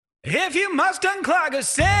If you must unclog a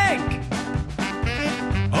sink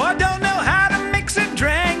or don't know how to mix a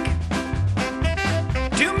drink,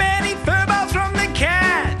 too many furballs from the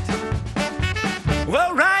cat,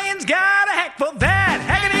 well, Ryan's got a hack for that.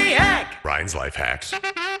 Hackety hack! Ryan's life hacks.